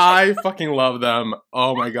so much. I fucking love them.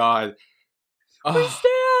 Oh my god. We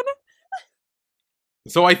stand.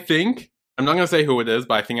 So I think, I'm not going to say who it is,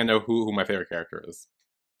 but I think I know who my favorite character is.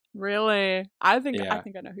 Really? I think I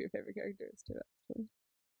know who your favorite character is too. Actually.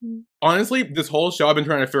 Honestly, this whole show I've been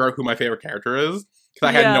trying to figure out who my favorite character is because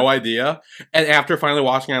I had no idea. And after finally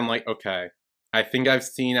watching it, I'm like, okay, I think I've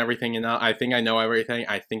seen everything enough. I think I know everything.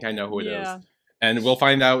 I think I know who it is. And we'll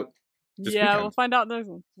find out this weekend. We'll find out next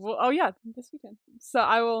one. Well, this weekend.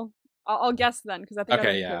 So I'll guess then because I think I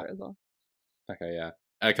know your favorite as well. Okay, yeah.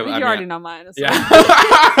 You already know mine. Yeah.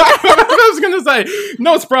 I was going to say,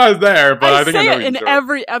 no surprise there, but I think I know it in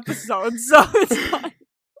every episode, so it's fine.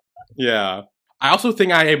 Yeah. I also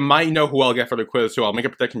think I might know who I'll get for the quiz, too. I'll make a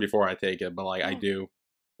prediction before I take it, but, like, I do.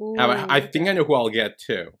 I think I know who I'll get,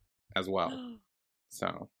 too, as well.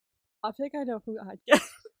 So. I think I know who I get.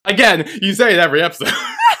 Again, you say it every episode.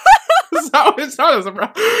 So it's not a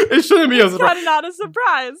surprise. It shouldn't be a surprise. It's not a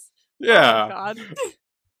surprise. Yeah. Oh, God.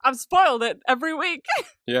 I've spoiled it every week.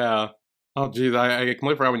 Yeah. Oh, geez. I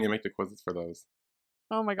completely forgot when you make the quizzes for those.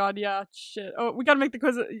 Oh, my God. Yeah. Shit. Oh, we got to make the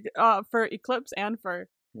quiz for Eclipse and for...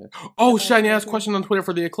 Yeah. Oh, shit. I need to ask a question on Twitter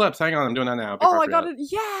for the Eclipse. Hang on. I'm doing that now. I got it.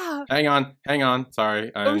 Yeah. Hang on.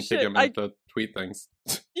 Sorry. I didn't take a minute to tweet things.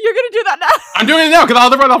 You're going to do that now? I'm doing it now because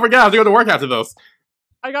I'll forget. I have to go to work after this.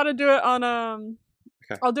 I got to do it on...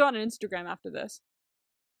 Okay. I'll do it on Instagram after this.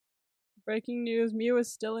 Breaking news: Mew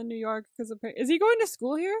is still in New York because is he going to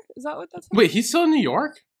school here? Is that what that's? Wait, he's still in New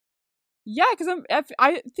York? Yeah, because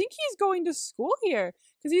I think he's going to school here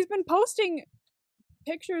because he's been posting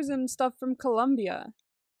pictures and stuff from Columbia.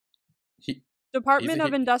 Department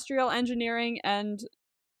of Industrial Engineering and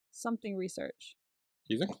something research.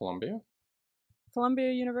 He's in Columbia?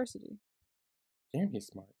 Columbia University. Damn, he's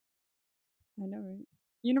smart. I know, right?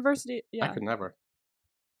 University, yeah. I could never.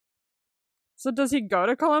 So does he go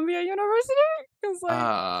to Columbia University? Because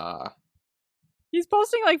like, he's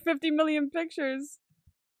posting like 50 million pictures.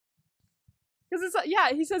 Because it's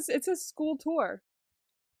he says it's a school tour.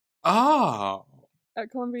 Oh.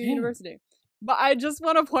 At Columbia University. But I just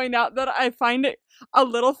want to point out that I find it a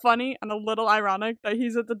little funny and a little ironic that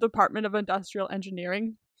he's at the Department of Industrial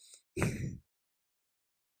Engineering.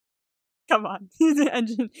 Come on. He's an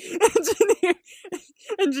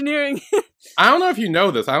engineering. I don't know if you know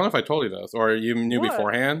this. I don't know if I told you this or you knew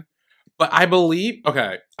beforehand. But I believe,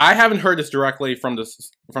 okay, I haven't heard this directly from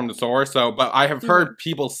the source, but I have heard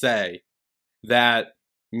people say that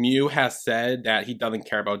Mew has said that he doesn't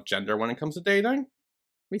care about gender when it comes to dating.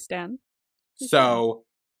 We stand. So,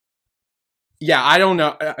 yeah, I don't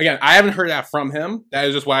know. Again, I haven't heard that from him. That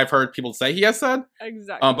is just what I've heard people say he has said.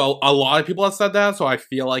 Exactly. But a lot of people have said that, so I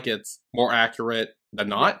feel like it's more accurate than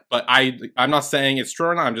not. Yeah. But I'm not saying it's true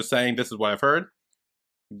or not. I'm just saying this is what I've heard.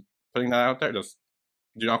 Putting that out there. Just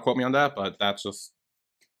do not quote me on that, but that's just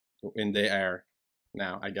in the air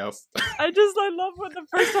now, I guess. I love when the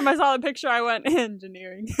first time I saw the picture, I went,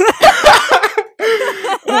 engineering.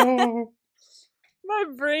 Oh. My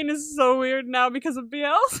brain is so weird now because of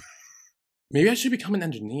BL. Maybe I should become an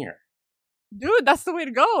engineer. Dude, that's the way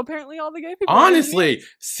to go. Apparently all the gay people honestly,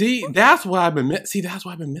 see, that's what I've been missing.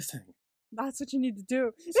 That's what you need to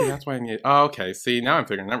do. See, that's why I need... Oh, okay, see, now I'm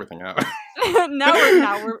figuring everything out.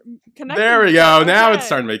 now we're connected. There we go. Okay. Now it's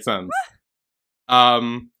starting to make sense.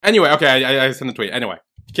 Anyway, okay, I sent a tweet. Anyway,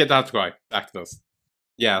 Kieta, Hatsukoi. Back to this.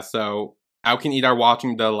 Yeah, so Aoki and Ida are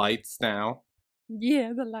watching the lights now.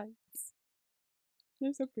 Yeah, the lights.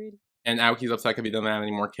 They're so pretty. And Aoki's upset because he doesn't have any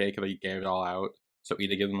more cake because he gave it all out. So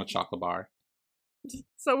Ida gives him a chocolate bar.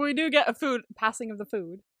 So we do get a passing of the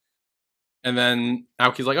food. And then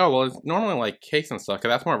Aoki's like, oh, well, it's normally like cakes and stuff because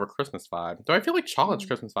that's more of a Christmas vibe. Though I feel like chocolate's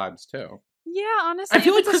Christmas vibes too. Yeah, honestly. I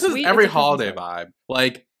feel like Christmas is every holiday vibe.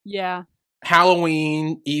 Like, yeah.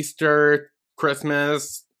 Halloween, Easter,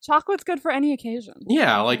 Christmas. Chocolate's good for any occasion.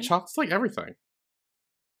 Yeah, like chocolate's like everything.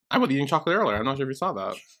 I was eating chocolate earlier. I'm not sure if you saw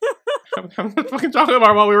that. I'm having a fucking chocolate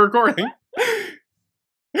bar while we were recording.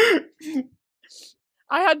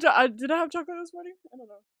 I had to. Did I have chocolate this morning? I don't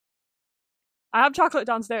know. I have chocolate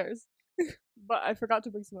downstairs, but I forgot to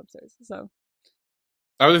bring some upstairs. So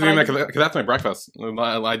I was just doing that because that's my breakfast.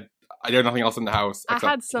 there's nothing else in the house. I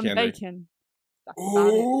had some bacon.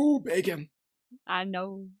 Ooh, bacon. I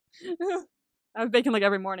know. I have bacon like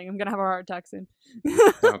every morning. I'm gonna have a heart attack soon.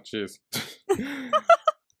 Oh, jeez.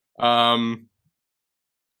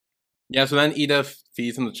 Yeah, so then Ida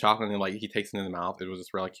feeds him the chocolate and like he takes it in the mouth. It was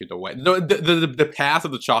just really cute. The pass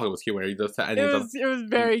of the chocolate was cute where he just it was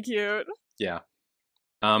very cute. Yeah.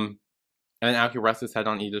 And then Aoki rests his head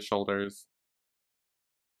on Ida's shoulders.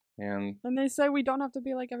 And they say we don't have to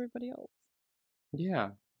be like everybody else. Yeah.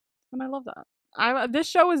 And I love that. This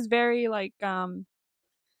show is very like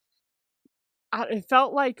it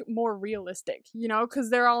felt like more realistic, you know, because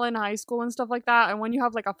they're all in high school and stuff like that. And when you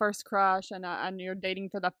have like a first crush and you're dating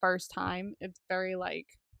for the first time, it's very like,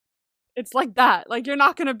 it's like that. Like you're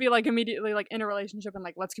not gonna be like immediately like in a relationship and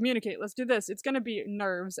like let's communicate, let's do this. It's gonna be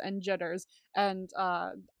nerves and jitters and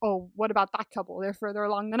oh, what about that couple? They're further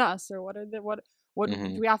along than us, or what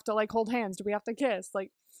do we have to like hold hands? Do we have to kiss?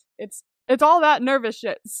 Like it's all that nervous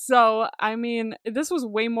shit. So I mean, this was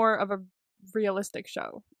way more of a realistic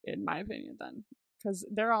show in my opinion then, because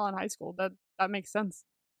they're all in high school. That makes sense.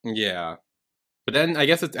 Yeah, but then I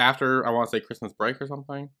guess it's after, I want to say, Christmas break or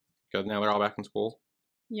something, because now they're all back in school.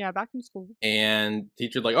 Yeah, back in school. And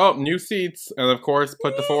teacher's like, oh, new seats, and of course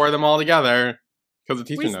put the four of them all together because the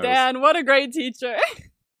teacher knows. Stan, what a great teacher.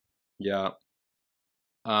 Yeah.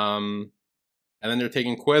 And then they're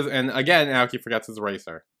taking quiz, and again Aoki forgets his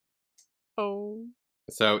eraser. Oh.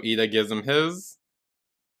 So Ida gives him his,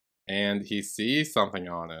 and he sees something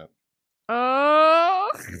on it. Oh.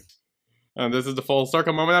 And this is the full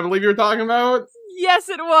circle moment I believe you were talking about? Yes,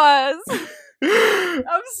 it was.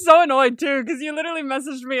 I'm so annoyed, too, because you literally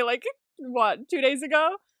messaged me, like, what, 2 days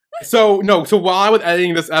ago? So while I was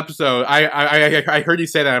editing this episode, I heard you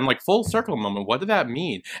say that. I'm like, full circle moment, what did that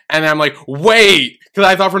mean? And I'm like, wait! Because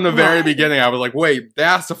I thought from the very beginning, I was like, wait,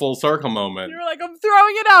 that's the full circle moment. You were like, I'm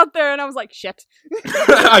throwing it out there, and I was like, shit.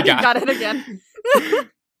 I got it again.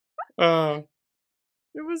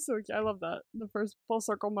 It was so cute. I love that. The first full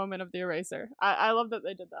circle moment of the eraser. I love that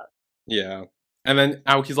they did that. Yeah. And then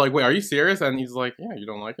Aoki's like, wait, are you serious? And he's like, yeah, you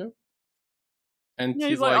don't like it? And yeah,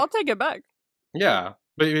 he's like, I'll take it back. Yeah.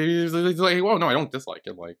 But he's like, well, no, I don't dislike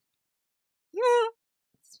it. Like, yeah.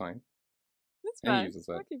 It's fine. It's fine. And he uses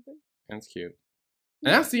it. And it's cute.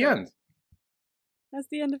 And that's the end. That's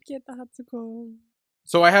the end of Kieta Hatsukoi.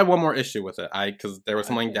 So I had one more issue with it. Because there was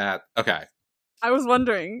something that... Okay. I was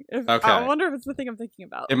wondering if... Okay. I wonder if it's the thing I'm thinking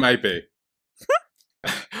about. It might be.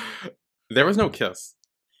 There was no kiss.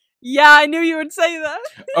 Yeah, I knew you would say that.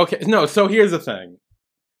 Okay, no, so here's the thing.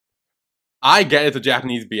 I get it's a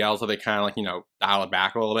Japanese BL, so they kind of, like, you know, dial it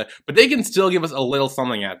back a little bit. But they can still give us a little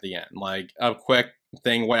something at the end. Like, a quick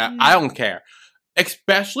thing. I don't care.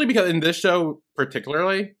 Especially because in this show,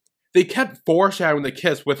 particularly, they kept foreshadowing the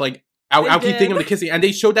kiss with, like, I'll keep thinking of the kissing. And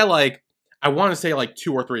they showed that, like, I want to say, like,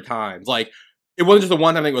 2 or 3 times. Like, it wasn't just a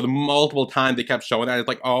one-time thing. It was multiple times they kept showing that. It's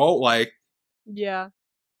like, oh, like... Yeah.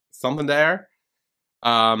 Something there. So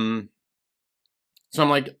I'm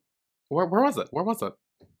like, where was it? Where was it?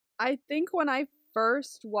 I think when I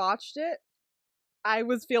first watched it, I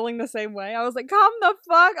was feeling the same way. I was like, come the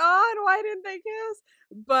fuck on, why didn't they kiss?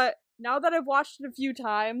 But now that I've watched it a few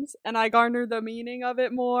times and I garner the meaning of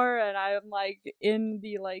it more and I'm like in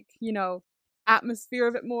the, like, you know, atmosphere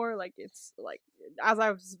of it more, like it's like, as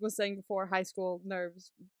I was saying before, high school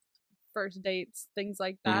nerves, first dates, things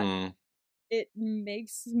like that. Mm-hmm. It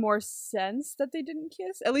makes more sense that they didn't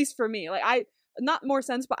kiss, at least for me. Like, not more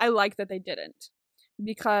sense, but I like that they didn't.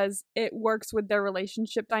 Because it works with their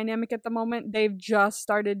relationship dynamic at the moment. They've just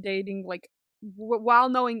started dating, like, while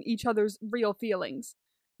knowing each other's real feelings.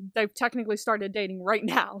 They've technically started dating right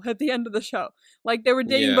now at the end of the show. Like, they were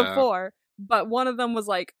dating before, but one of them was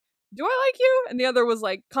like, do I like you? And the other was,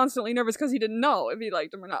 like, constantly nervous because he didn't know if he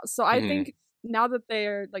liked him or not. So I think now that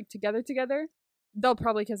they're, like, together, they'll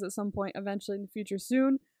probably kiss at some point eventually in the future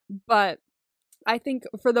soon. But I think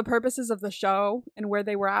for the purposes of the show and where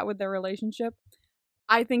they were at with their relationship,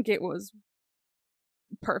 I think it was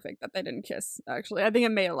perfect that they didn't kiss, actually. I think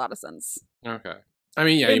it made a lot of sense. Okay. I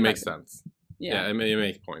mean, yeah, it makes sense. Yeah, it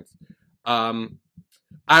makes points. I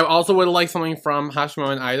also would have liked something from Hashimo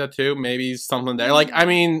and Ida, too. Maybe something there. Like, I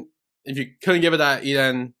mean, if you couldn't give it that Ida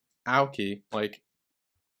and Aoki, like,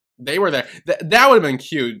 they were there. That would have been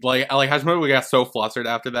cute. Like Hashimo would get so flustered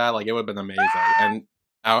after that. Like, it would have been amazing. And,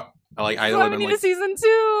 Ida would have been we need like... a season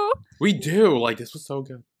 2! We do! Like, this was so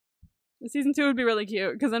good. Season 2 would be really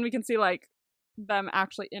cute, because then we can see, like, them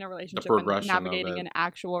actually in a relationship and navigating an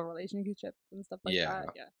actual relationship and stuff like that.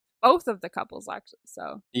 Yeah. Both of the couples, actually,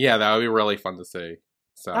 so. Yeah, that would be really fun to see.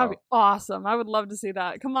 So. That would be awesome. I would love to see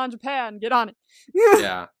that. Come on, Japan, get on it.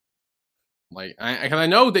 Yeah. Like, because I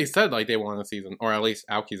know they said like they wanted a season, or at least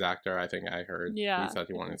Aoki's actor. I think I heard. Yeah, he said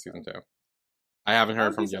he wanted a season 2. I haven't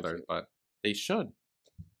heard from the others, but they should.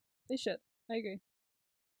 They should. I agree.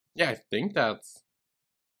 Yeah, I think that's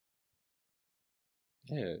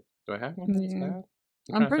it. Do I have anything else?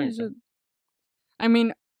 I'm pretty sure. I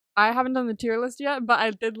mean, I haven't done the tier list yet, but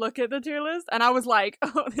I did look at the tier list, and I was like,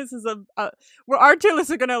 "Oh, this is where our tier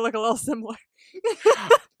lists are gonna look a little similar."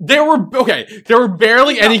 There were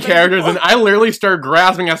barely any characters, and I literally started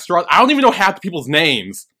grasping at straws. I don't even know half the people's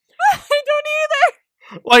names. I don't either.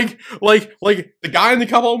 Like the guy in the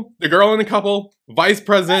couple, the girl in the couple, vice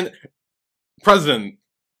president, president,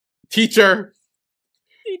 teacher,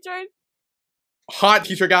 hot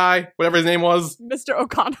teacher guy, whatever his name was, Mr.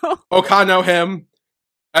 Okano, him,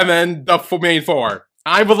 and then the main 4.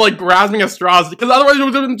 I was like grasping at straws because otherwise it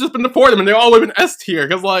would have just been the 4 of them, and they all would have been S tier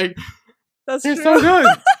because like that's they're so good.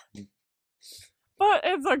 But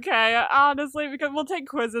it's okay, honestly, because we'll take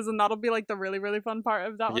quizzes, and that'll be like the really, really fun part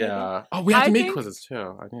of that one. Yeah. Oh, we have to make quizzes too.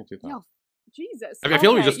 I need to do that. No, Jesus. I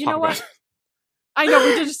feel we just talked about it. I know,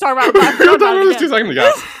 we did just talk about it. We were talking about this 2 seconds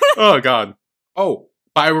ago. Oh, God. Oh,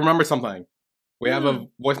 but I remember something. We have a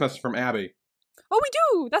voice message from Abby. Oh, we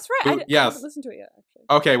do! That's right. I haven't listened to it yet, actually.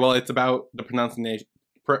 Okay, well, it's about the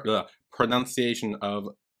pronunciation of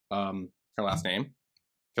her last name.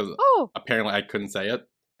 Because apparently I couldn't say it.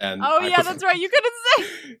 And that's right. You couldn't say.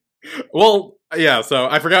 Well, yeah. So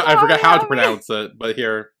I forgot how to pronounce it, but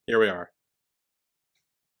here we are.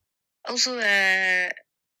 Also, I'm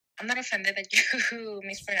not offended that you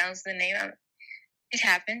mispronounced the name. It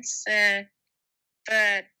happens.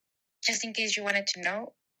 But just in case you wanted to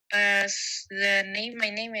know, my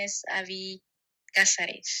name is Avi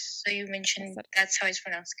Casares. So you mentioned that's how it's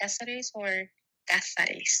pronounced, Casares or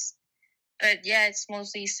Casares. But yeah, it's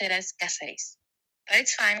mostly said as Casares. But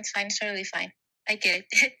it's fine, it's totally fine. I get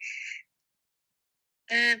it.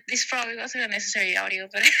 This probably wasn't a necessary audio,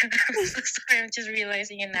 but I'm so sorry, I'm just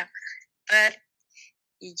realizing it now. But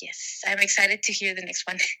yes, I'm excited to hear the next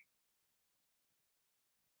one.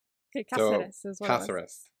 Okay, Casares is what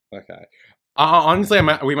Casares. Okay. Honestly,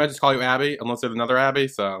 we might just call you Abby, unless there's another Abby,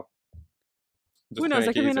 so... Who knows,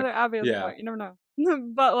 there could be another Abby at the point, you never know.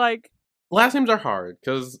 But like... Last names are hard,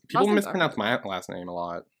 because people mispronounce my last name a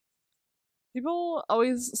lot. People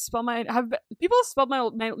always spell people have spelled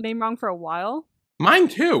my name wrong for a while. Mine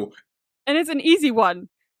too. And it's an easy one.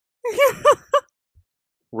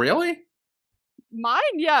 Really? Mine,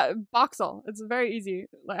 yeah, Boxall. It's very easy.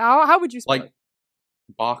 Like how would you spell it?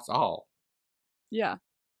 Boxall. Yeah.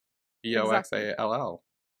 Boxall.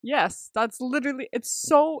 Yes, that's literally. It's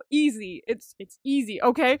so easy. It's easy.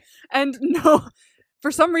 Okay, and no. For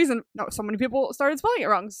some reason, so many people started spelling it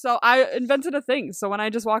wrong. So I invented a thing. So when I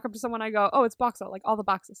just walk up to someone, I go, "Oh, it's Boxall," like all the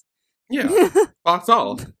boxes. Yeah,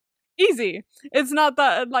 Boxall. Easy. It's not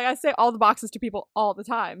that like I say all the boxes to people all the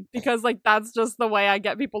time because like that's just the way I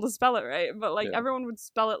get people to spell it, right? But like everyone would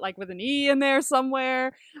spell it like with an E in there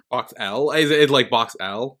somewhere. Boxall? Is it like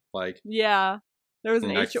Boxall? Like yeah, there was an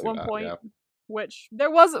H at one point. Yeah. Which there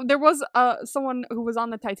was someone who was on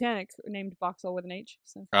the Titanic named Boxall with an H.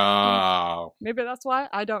 So maybe that's why,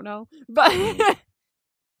 I don't know. But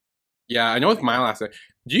yeah, I know it's my last name.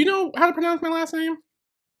 Do you know how to pronounce my last name?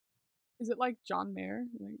 Is it like John Mayer?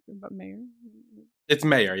 But Mayer? It's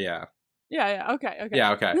Mayer, yeah. Yeah, okay.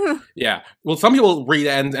 Yeah, okay. Yeah. Well, some people read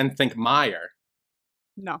it and think Meyer.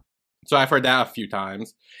 No. So I've heard that a few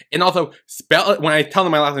times. And also, when I tell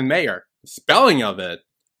them my last name Mayer, spelling of it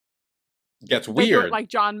gets weird. Like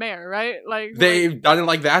John Mayer, right? Like they've done it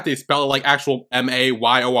like that. They spell it like actual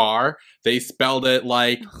Mayor. They spelled it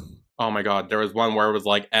like, oh my god, there was one where it was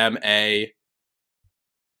like MAIRE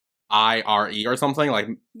or something. Like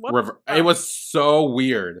it was so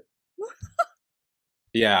weird.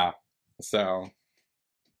 Yeah. So.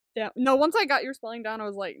 Yeah. No, once I got your spelling down, I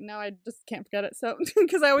was like, no, I just can't forget it. So,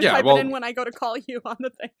 because I always type it in when I go to call you on the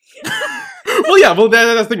thing. Well,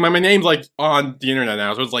 that's the thing. My name's like on the internet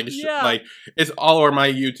now, so it's like, like it's all over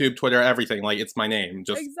my YouTube, Twitter, everything. Like it's my name,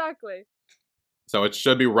 just exactly. So it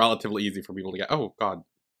should be relatively easy for people to get. Oh God,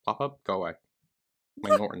 pop up, go away.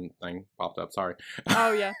 My Norton thing popped up. Sorry.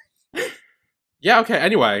 Oh yeah. Yeah. Okay.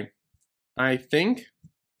 Anyway, I think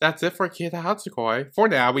that's it for Kieta Hatsukoi. For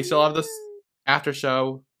now, we still have this after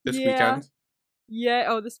show this weekend. Yeah.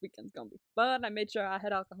 Oh, this weekend's gonna be fun. I made sure I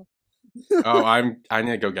had alcohol. Oh, I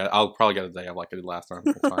need to go get it. I'll probably get a day of like I did last time.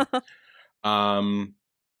 It's fine.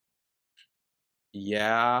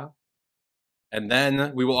 Yeah. And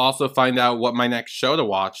then we will also find out what my next show to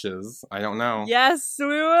watch is. I don't know. Yes, we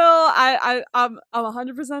will. I'm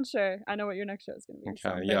 100% sure. I know what your next show is going to be.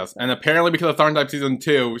 Okay, so yes. And apparently because of Tharn Type Season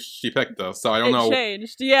 2, she picked this, so I don't know. It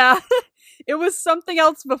changed, yeah. It was something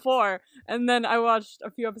else before. And then I watched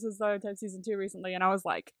a few episodes of Tharn Type Season 2 recently, and I was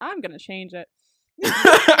like, I'm going to change it.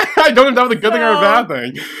 I don't know if that was a good thing or a bad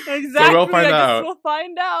thing. Exactly, so we'll find out. Guess we'll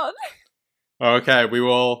find out. Okay, we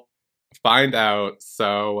will find out,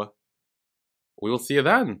 so... we will see you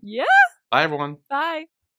then. Yeah. Bye, everyone. Bye.